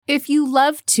If you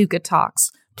love Tuka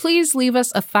Talks, please leave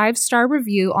us a 5-star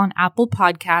review on Apple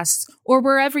Podcasts or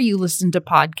wherever you listen to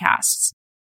podcasts.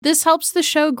 This helps the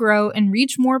show grow and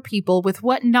reach more people with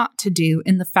what not to do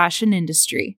in the fashion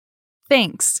industry.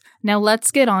 Thanks. Now let's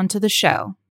get on to the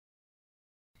show.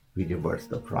 We reversed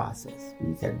the process.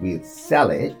 We said we'll sell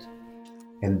it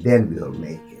and then we'll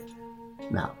make it.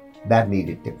 Now, that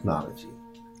needed technology.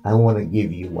 I want to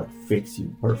give you what fits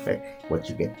you perfect, what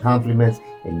you get compliments,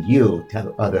 and you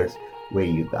tell others where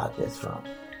you got this from.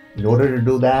 In order to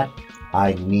do that,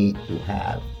 I need to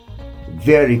have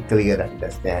very clear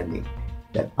understanding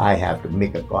that I have to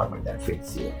make a garment that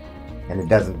fits you, and it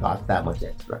doesn't cost that much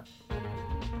extra.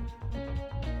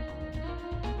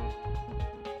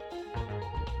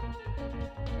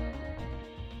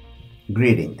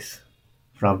 Greetings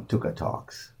from Tuka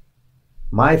Talks.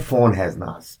 My phone has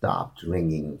not stopped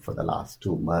ringing for the last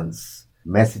 2 months.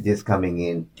 Messages coming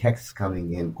in, texts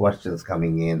coming in, questions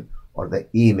coming in, or the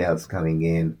emails coming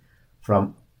in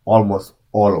from almost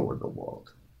all over the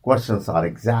world. Questions are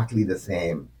exactly the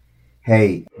same.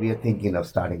 Hey, we are thinking of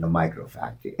starting a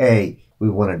microfactory. Hey, we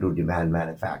want to do demand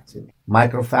manufacturing.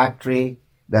 Microfactory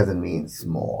doesn't mean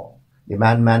small.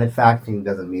 Demand manufacturing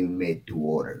doesn't mean made to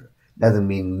order. Doesn't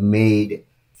mean made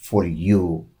for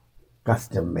you,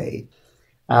 custom made.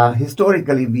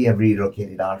 Historically, we have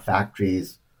relocated our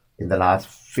factories in the last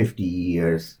 50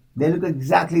 years. They look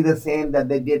exactly the same that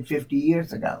they did 50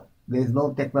 years ago. There's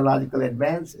no technological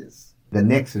advances. The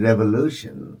next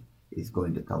revolution is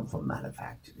going to come from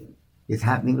manufacturing. It's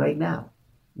happening right now.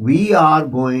 We are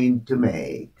going to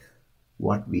make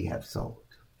what we have sold.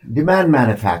 Demand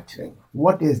manufacturing.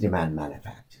 What is demand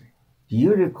manufacturing? Do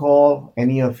you recall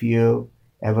any of you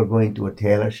ever going to a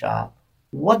tailor shop?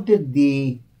 What did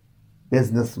the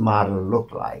business model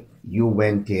look like? You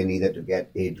went in either to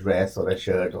get a dress or a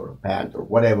shirt or a pant or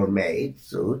whatever made,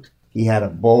 suit. He had a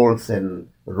bolts and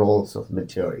rolls of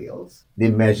materials. They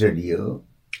measured you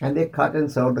and they cut and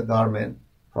sewed the garment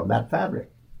from that fabric.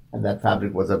 And that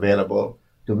fabric was available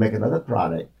to make another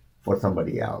product for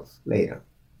somebody else later.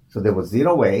 So there was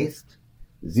zero waste,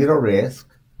 zero risk,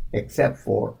 except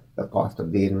for the cost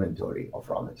of the inventory of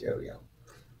raw material.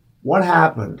 What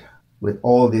happened with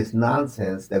all this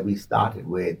nonsense that we started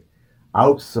with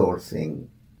outsourcing?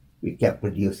 We kept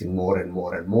producing more and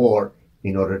more and more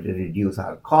in order to reduce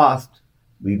our cost.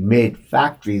 We made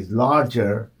factories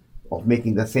larger of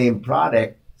making the same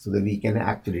product so that we can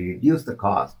actually reduce the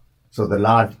cost. So the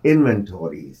large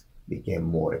inventories became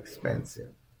more expensive.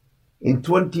 In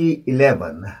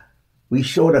 2011, we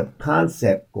showed a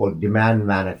concept called demand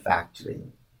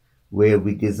manufacturing, where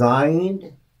we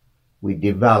designed, we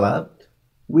developed,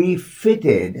 we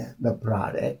fitted the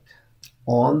product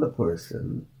on the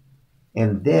person,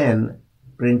 and then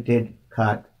printed,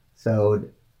 cut,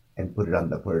 sewed, and put it on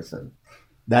the person.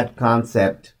 That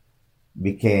concept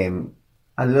became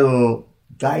a little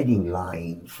guiding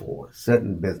line for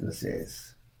certain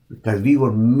businesses because we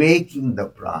were making the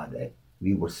product,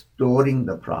 we were storing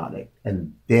the product,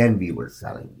 and then we were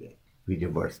selling it. We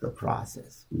reversed the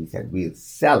process. We said we'll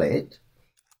sell it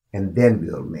and then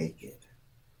we'll make it.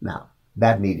 Now,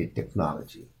 that needed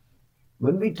technology.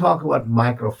 When we talk about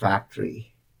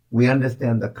microfactory, we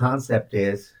understand the concept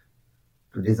is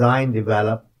to design,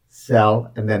 develop,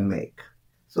 sell, and then make.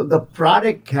 So the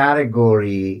product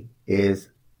category is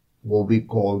what we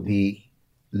call the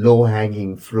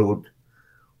low-hanging fruit,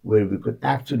 where we could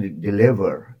actually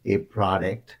deliver a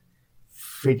product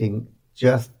fitting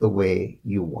just the way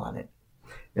you want it.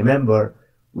 Remember,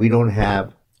 we don't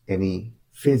have any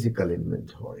physical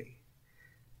inventory.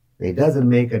 It doesn't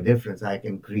make a difference. I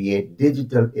can create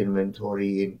digital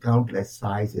inventory in countless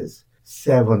sizes,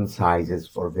 7 sizes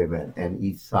for women, and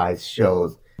each size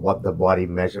shows what the body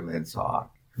measurements are.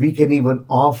 We can even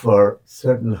offer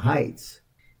certain heights.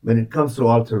 When it comes to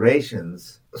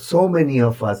alterations, so many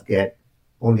of us get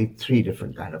only 3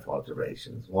 different kind of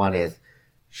alterations. One is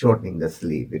shortening the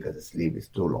sleeve because the sleeve is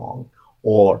too long,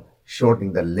 or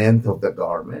shortening the length of the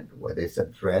garment, whether it's a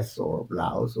dress or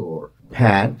blouse or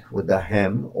pant with the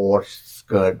hem or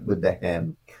skirt with the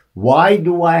hem. Why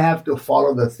do I have to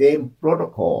follow the same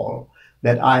protocol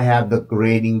that I have the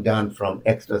grading done from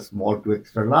extra small to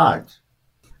extra large?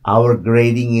 Our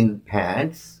grading in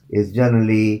pants is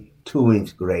generally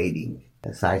 2-inch grading,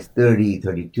 size 30,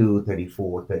 32,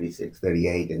 34, 36,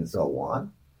 38, and so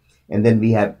on. And then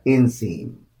we have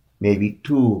inseam, maybe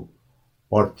 2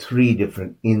 or 3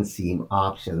 different inseam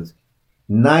options.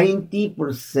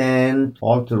 90%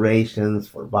 alterations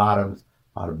for bottoms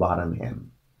are bottom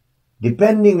hem.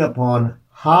 Depending upon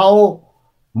how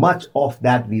much of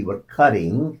that we were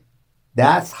cutting,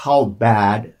 that's how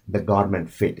bad the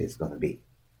garment fit is going to be.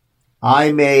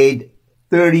 I made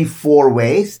 34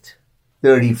 waist,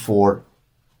 34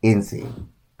 inseam.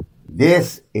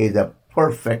 This is a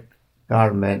perfect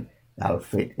garment that'll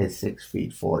fit a 6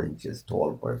 feet 4 inches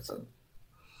tall person.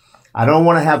 I don't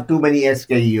want to have too many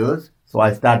SKUs, so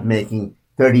I start making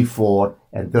 34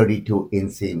 and 32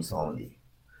 inseams only.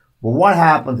 But what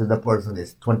happens if the person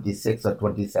is 26 or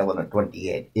 27 or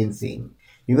 28 inseam?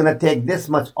 You're going to take this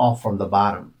much off from the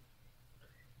bottom.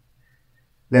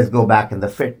 Let's go back in the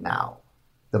fit now.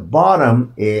 The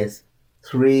bottom is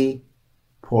 3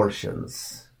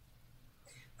 portions.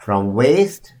 From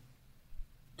waist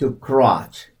to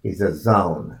crotch is a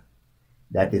zone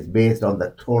that is based on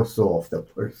the torso of the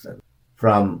person.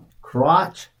 From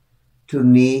crotch to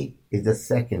knee is the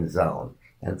second zone.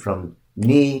 And from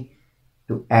knee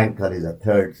to ankle is a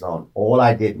third zone. All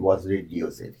I did was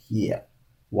reduce it here.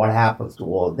 What happens to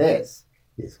all this?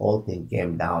 This whole thing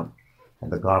came down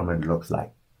and the garment looks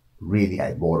like really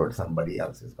I borrowed somebody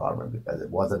else's garment because it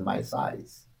wasn't my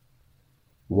size.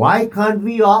 Why can't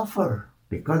we offer?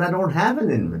 Because I don't have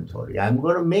an inventory. I'm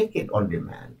going to make it on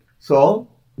demand. So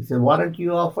he said, why don't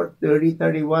you offer 30,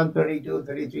 31, 32,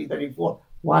 33, 34,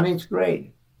 1-inch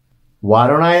grade? Why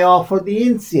don't I offer the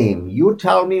inseam? You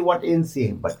tell me what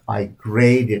inseam, but I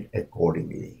grade it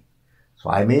accordingly. So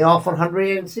I may offer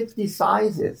 160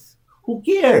 sizes. Who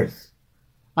cares?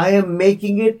 I am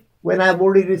making it when I've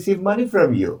already received money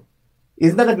from you.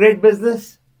 Isn't that a great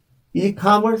business?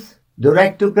 E-commerce,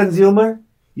 direct to consumer.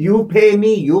 You pay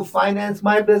me, you finance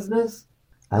my business.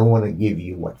 I want to give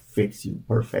you what fits you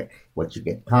perfect, what you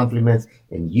get compliments,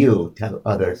 and you tell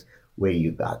others where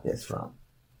you got this from.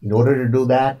 In order to do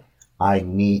that, I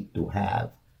need to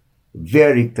have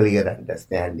very clear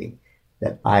understanding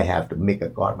that I have to make a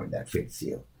garment that fits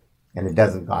you. And it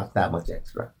doesn't cost that much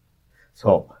extra.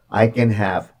 So I can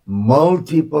have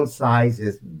multiple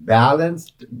sizes,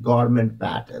 balanced garment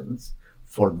patterns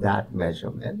for that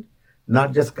measurement,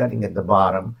 not just cutting at the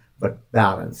bottom, but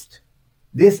balanced.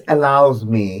 This allows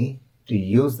me to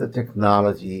use the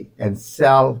technology and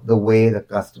sell the way the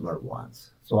customer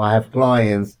wants. So I have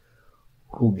clients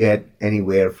who get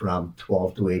anywhere from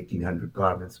 12 to 1,800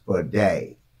 garments per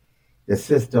day. The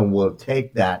system will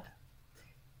take that,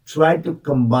 try to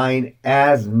combine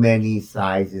as many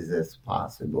sizes as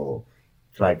possible,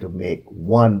 try to make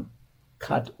one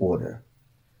cut order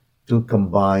to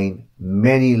combine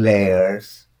many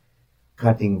layers,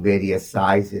 cutting various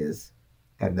sizes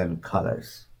and then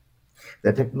colors.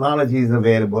 The technology is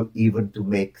available even to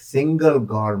make single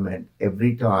garment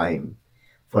every time.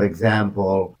 For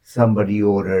example, somebody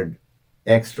ordered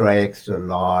extra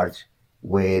large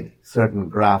with certain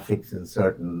graphics and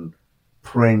certain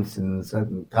prints and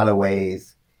certain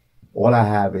colorways. All I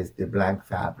have is the blank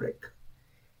fabric.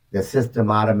 The system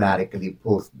automatically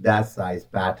pulls that size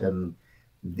pattern,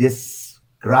 this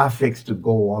graphics to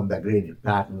go on the graded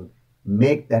pattern,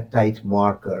 make that tight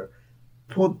marker,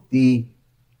 put the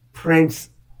prints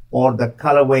or the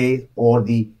colorways or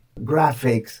the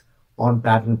graphics on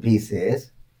pattern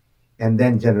pieces, and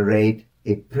then generate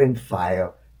a print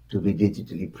file to be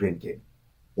digitally printed,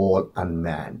 all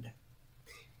unmanned.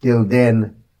 Till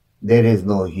then, there is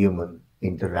no human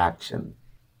interaction.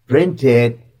 Print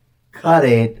it, cut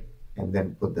it, and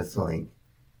then put the sewing.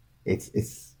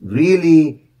 It's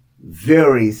really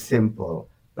very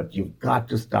simple, but you've got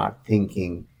to start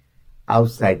thinking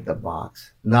outside the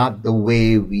box, not the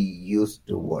way we used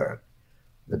to work,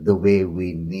 but the way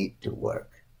we need to work.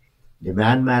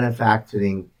 Demand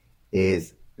manufacturing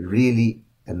is really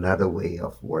another way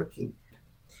of working.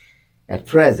 At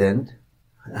present,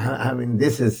 I mean,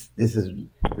 this is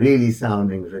really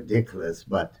sounding ridiculous,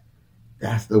 but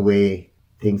that's the way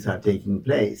things are taking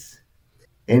place.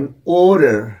 An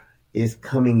order is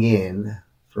coming in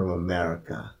from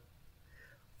America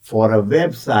for a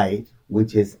website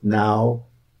which is now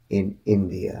in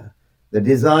India. The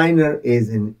designer is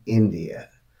in India,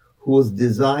 who's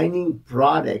designing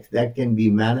products that can be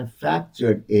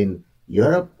manufactured in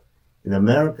Europe, in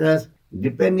Americas.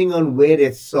 Depending on where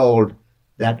it's sold,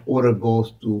 that order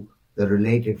goes to the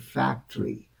related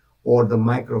factory or the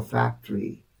micro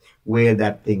factory where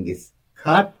that thing is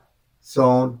cut,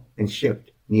 sewn, and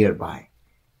shipped nearby.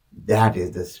 That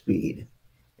is the speed.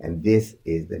 And this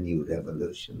is the new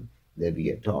revolution that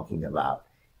we are talking about.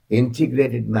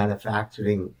 Integrated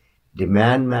manufacturing,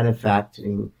 demand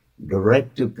manufacturing,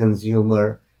 direct to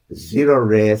consumer, zero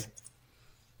risk,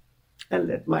 and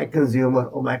let my consumer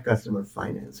or my customer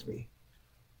finance me.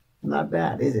 Not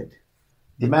bad, is it?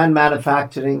 Demand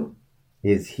manufacturing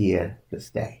is here to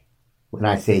stay. When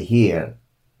I say here,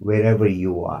 wherever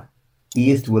you are,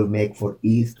 East will make for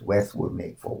East, West will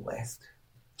make for West.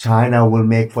 China will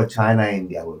make for China,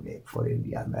 India will make for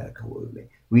India, America will make.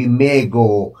 We may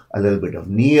go a little bit of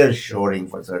nearshoring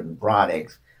for certain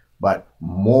products, but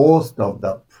most of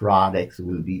the products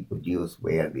will be produced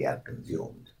where they are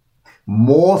consumed.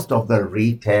 Most of the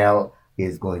retail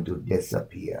is going to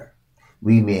disappear.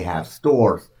 We may have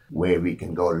stores where we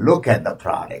can go look at the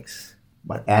products,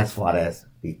 but as far as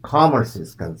e-commerce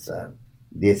is concerned,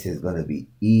 this is going to be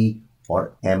E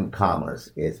or M-commerce,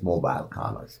 is mobile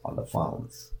commerce on the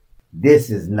phones. This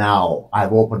is now,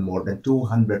 I've opened more than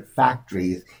 200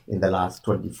 factories in the last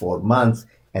 24 months,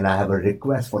 and I have a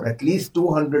request for at least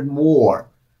 200 more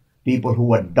people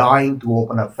who are dying to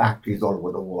open up factories all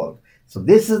over the world. So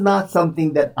this is not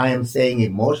something that I am saying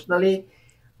emotionally.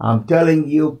 I'm telling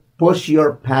you, push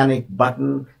your panic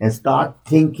button and start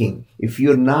thinking. If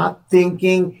you're not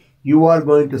thinking, you are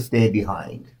going to stay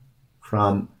behind.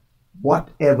 From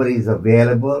whatever is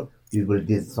available, we will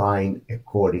design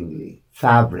accordingly.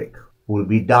 Fabric will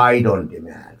be dyed on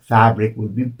demand. Fabric will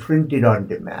be printed on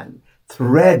demand.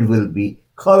 Thread will be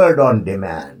colored on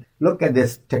demand. Look at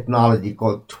this technology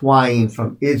called twine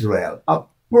from Israel, a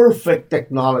perfect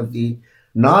technology,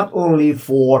 not only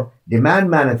for demand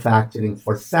manufacturing,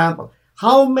 for sample.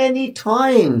 How many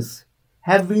times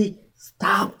have we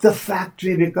stopped the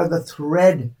factory because the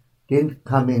thread didn't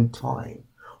come in time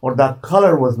or the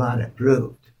color was not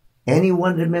approved?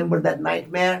 Anyone remember that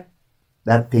nightmare?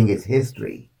 That thing is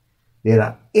history. There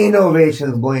are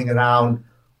innovations going around,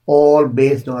 all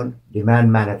based on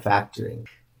demand manufacturing.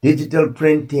 Digital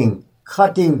printing,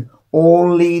 cutting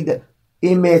only the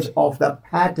image of the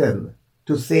pattern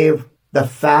to save the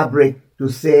fabric, to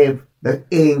save the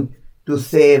ink, to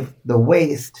save the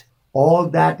waste. All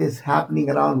that is happening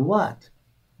around what?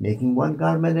 Making one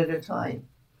garment at a time.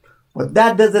 But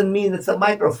that doesn't mean it's a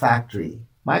microfactory.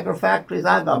 Microfactories,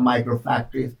 I've got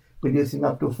microfactories producing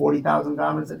up to 40,000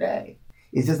 garments a day.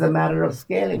 It's just a matter of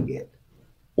scaling it.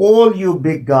 All you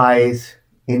big guys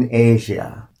in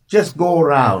Asia, just go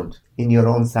around in your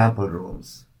own sample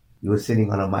rooms. You're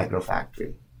sitting on a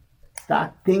microfactory.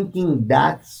 Start thinking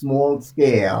that small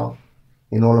scale,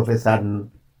 and all of a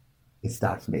sudden, it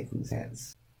starts making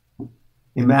sense.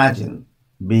 Imagine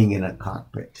being in a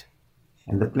cockpit,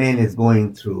 and the plane is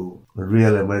going through a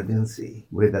real emergency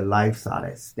where the lives are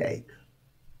at stake.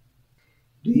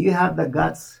 Do you have the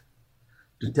guts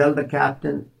to tell the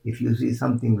captain if you see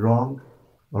something wrong,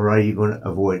 or are you going to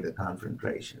avoid the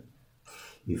confrontation?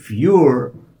 If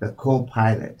you're the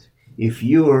co-pilot, if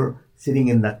you're sitting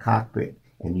in the cockpit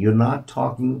and you're not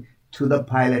talking to the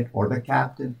pilot or the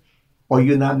captain, or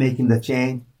you're not making the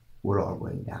change, we're all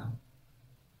going down.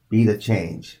 Be the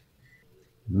change.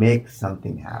 Make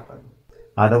something happen.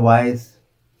 Otherwise,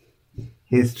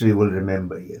 history will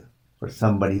remember you for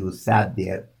somebody who sat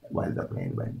there while the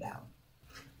plane went down.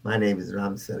 My name is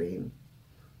Ram Sareen,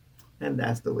 and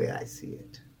that's the way I see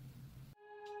it.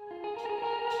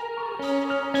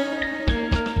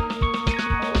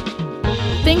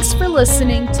 Thanks for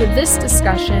listening to this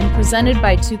discussion presented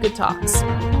by Tuka Talks.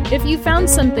 If you found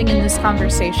something in this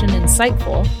conversation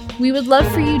insightful, we would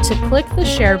love for you to click the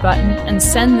share button and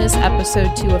send this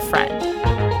episode to a friend.